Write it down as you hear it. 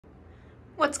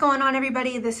What's going on,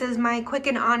 everybody? This is my quick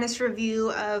and honest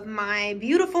review of my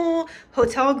beautiful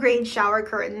hotel grade shower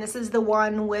curtain. This is the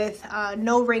one with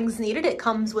no rings needed. It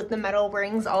comes with the metal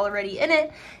rings already in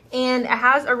it, and it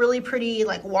has a really pretty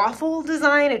like waffle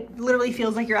design. It literally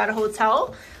feels like you're at a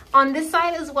hotel. On this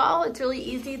side as well, it's really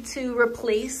easy to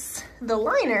replace the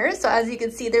liner. So as you can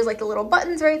see, there's like the little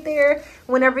buttons right there.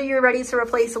 Whenever you're ready to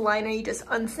replace the liner, you just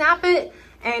unsnap it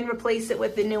and replace it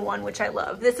with the new one, which I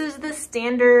love. This is the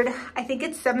standard, I think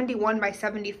it's 71 by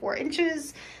 74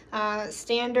 inches,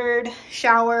 standard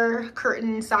shower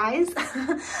curtain size.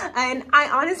 And I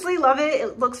honestly love it.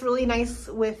 It looks really nice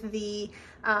with the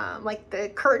like the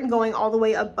curtain going all the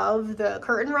way above the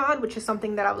curtain rod, which is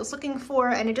something that I was looking for,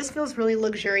 and it just feels really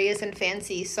luxurious and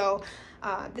fancy. So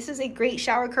this is a great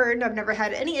shower curtain. I've never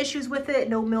had any issues with it,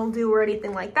 no mildew or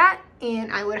anything like that,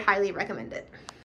 and I would highly recommend it.